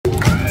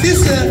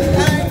Sister,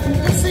 hey,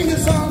 let's sing this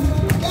song.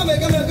 Come on,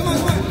 come on, come on,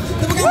 come on.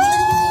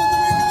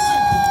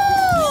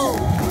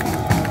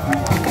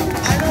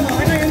 I know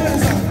you know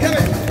this song. Come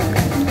on.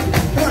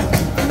 Come on.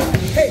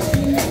 Hey.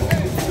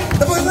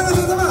 Tepuk tangan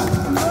sama-sama.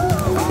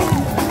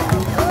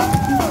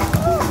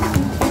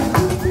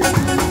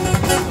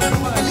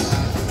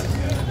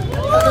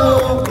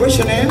 Hello, what's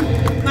your name?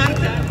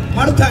 Marta.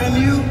 Marta,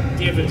 and you?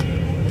 David.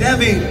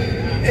 David.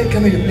 Hey,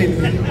 come here, please.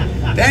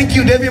 Thank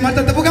you, David.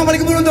 Marta, tepukan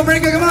balik mulu untuk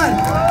mereka, come on.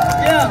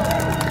 Yeah.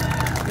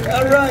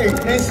 All right.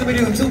 Nice to meet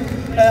you. So,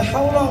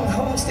 how long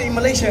stay in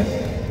Malaysia?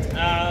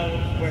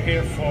 We're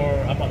here for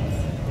a month.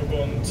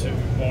 We're going to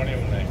Borneo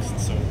next.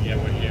 So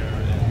yeah, we're here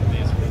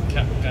in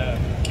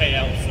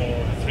KL for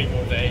 3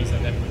 more days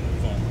and then we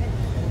move on.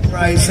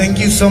 Right.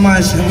 Thank you so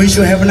much. I wish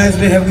you have a nice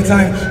day, have a good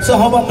time. So,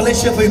 how about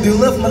Malaysia for you? Do you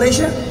love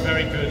Malaysia?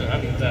 Very good,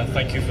 and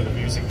thank you for the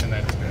music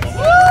tonight.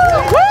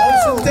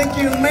 Awesome. Thank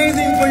you.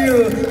 Amazing for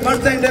you,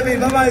 Marta and David.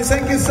 Bye bye.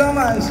 Thank you so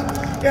much.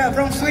 Yeah,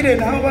 from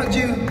Sweden. How about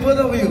you? Both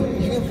of you?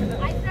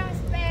 I'm from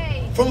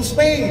Spain. From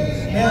Spain?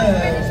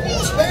 Yeah.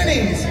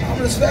 Spanish.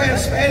 I'm the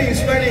Spanish.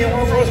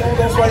 All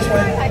those right,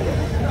 Spanish.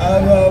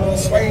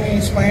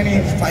 Spanish.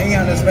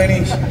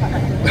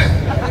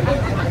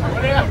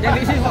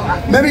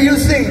 Maybe you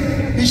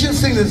sing. You should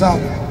sing this song.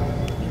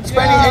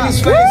 Spanish, any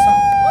Spanish song.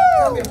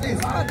 Come here,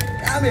 please.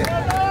 Come here.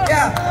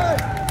 Yeah.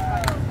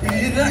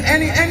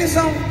 Any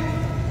song?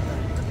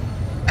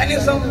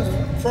 Any song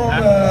from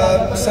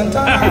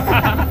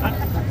Santana?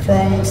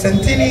 From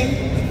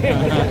Santini?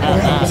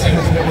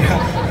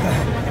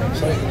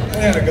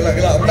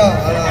 Gelak-gelak pula.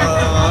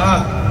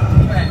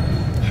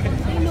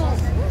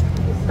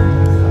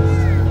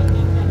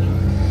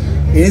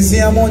 Ese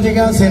amor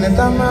llega de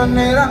esta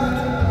manera,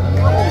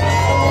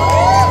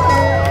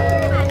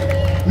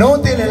 no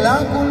tiene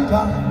la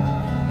culpa.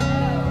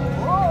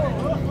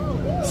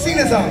 Sing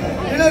the song.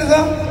 You know the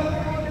song? No,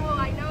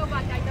 I know,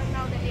 but I don't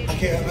know the lyrics.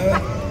 Okay,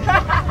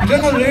 you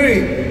don't know the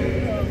lyric?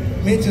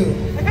 Me too.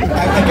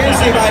 I can't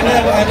say, but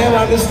I never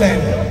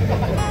understand.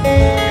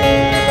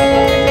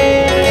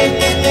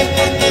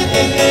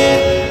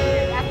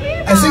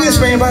 I sing in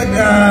Spain, but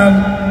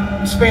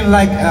Spain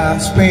like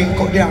Spain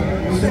kok dia.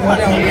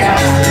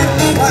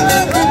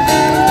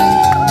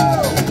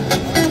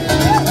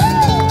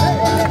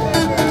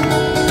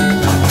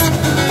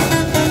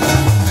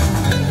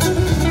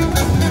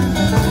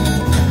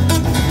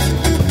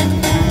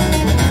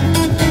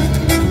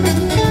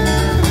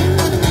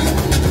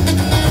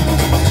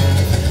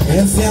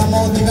 Ese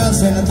amor digas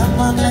de esta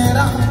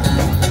manera,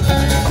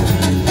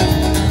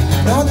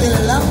 no tiene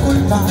la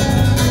culpa.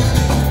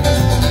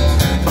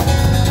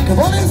 Que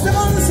volvemos a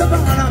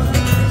separar,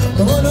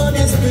 como no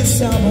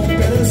despreciamos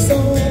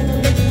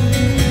persona,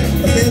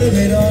 pero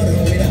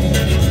olvidar.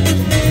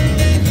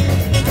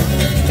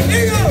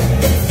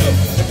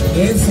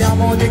 Ese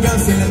amor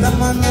digas de esta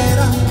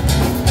manera,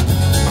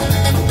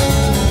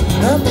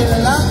 no tiene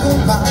la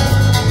culpa.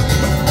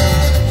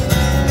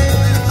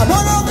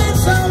 Amor no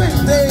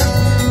pensamente.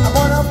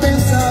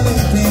 Pensar en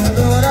ti,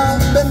 adorar,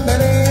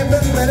 bemberé.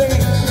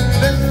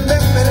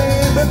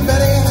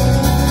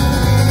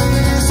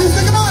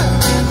 Sister, come on!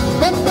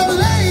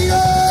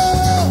 Bamboléo,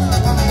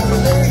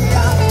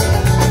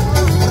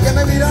 porque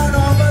me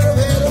miraron, pero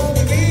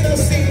vivir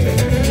así.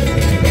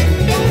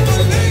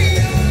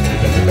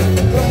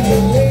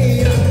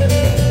 Bamboléo,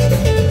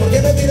 porque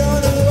me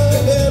miraron,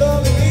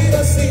 pero vivir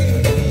así.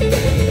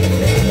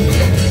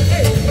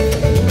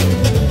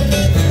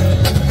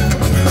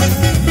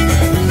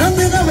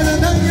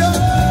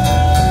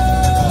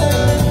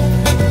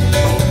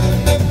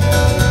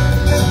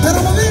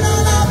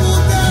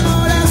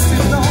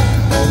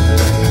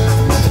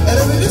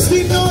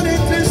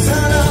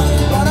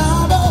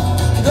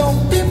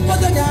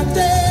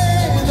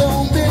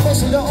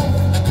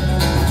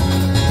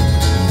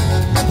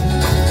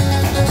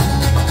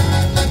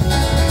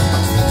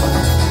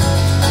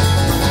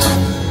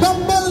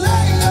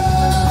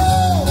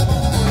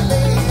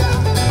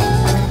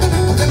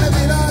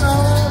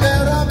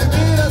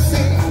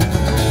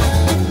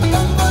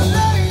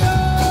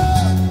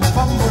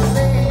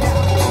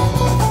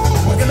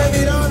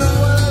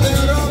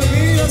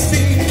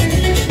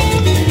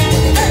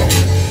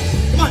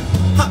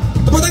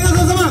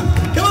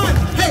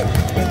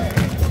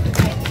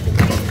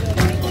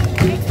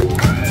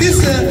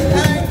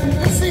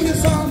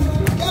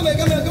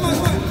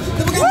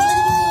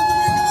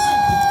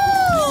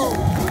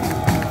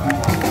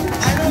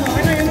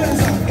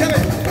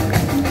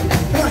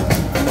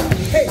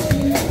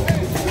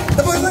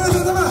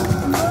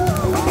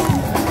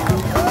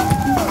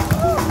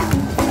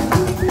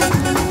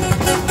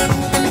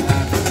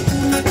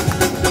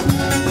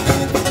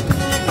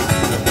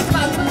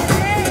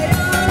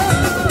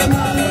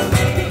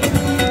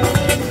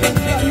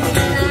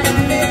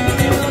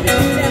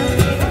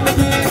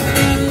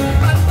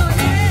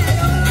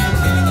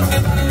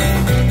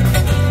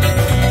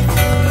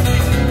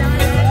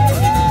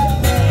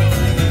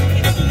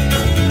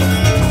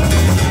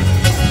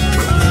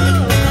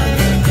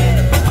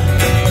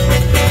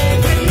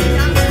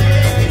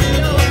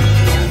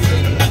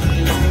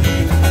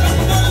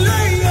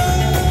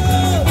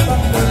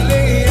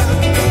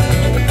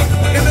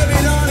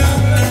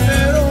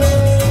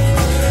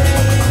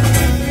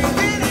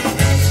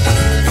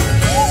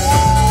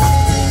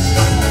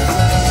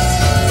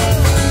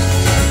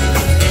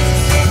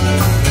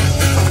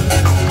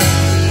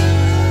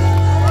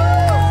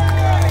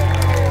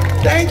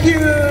 Thank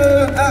you.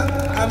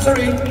 I'm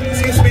sorry,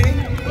 excuse me.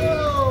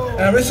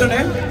 What's your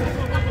name?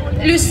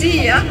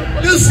 Lucia.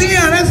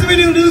 Lucia, nice to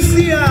meet you,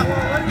 Lucia.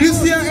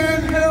 Lucia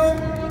and hello.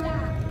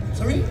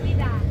 Sorry?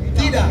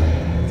 Tida.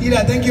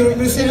 Tida, thank you.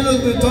 We say hello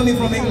to Tony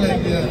from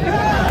England. Yeah.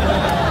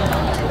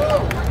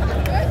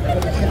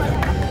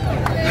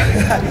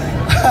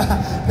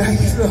 Thank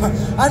you so much.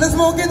 Anda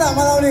semua okey tak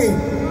malam ni?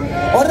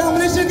 Orang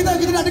Malaysia kita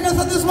nak dengar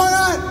satu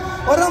semangat.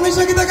 Orang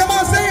Malaysia kita, come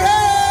on, say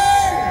hey!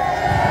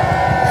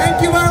 Thank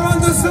you very much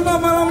untuk semua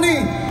malam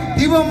ni.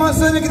 Tiba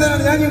masanya kita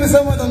nak nyanyi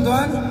bersama,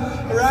 tuan-tuan.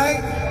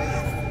 Alright?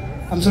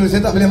 I'm sorry,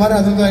 saya tak boleh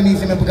marah, tuan-tuan. Ini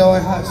saya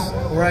pegawai khas.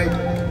 Alright?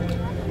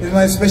 It's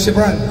my special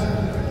brand.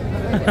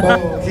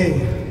 Oh,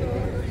 okay.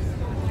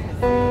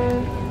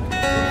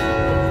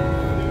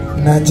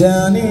 Na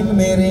jaane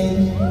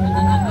mere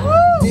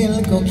dil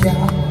ko kya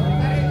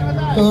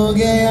ho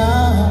gaya.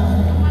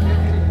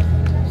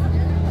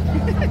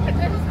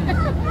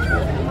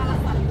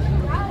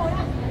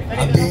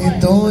 अभी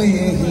तो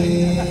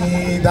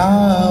यही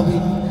दावी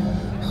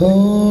हो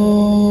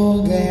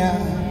गया.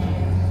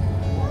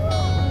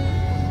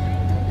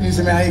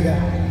 इसमें आएगा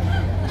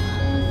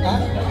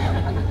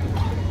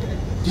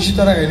टिश्यू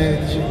तरह है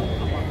tissue.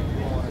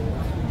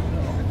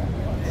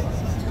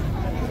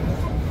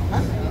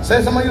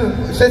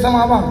 Saya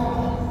sama abang.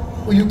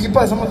 Oh, you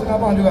kipas sama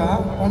abang juga, ha?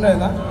 Pandai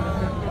tak?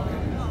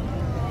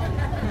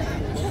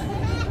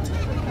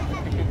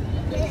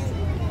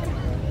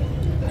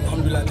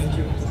 Alhamdulillah, thank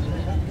you.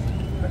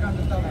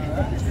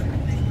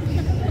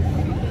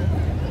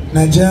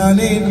 Na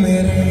jaane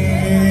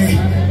mere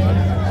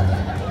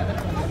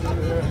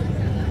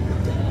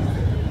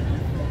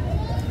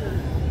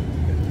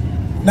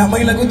nak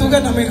main lagu tu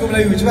kan, nak main lagu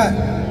Melayu, cepat.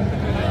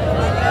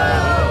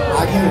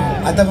 Okay,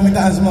 atas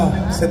permintaan semua.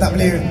 Saya tak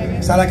boleh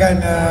salahkan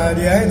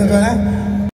dia, tuan-tuan.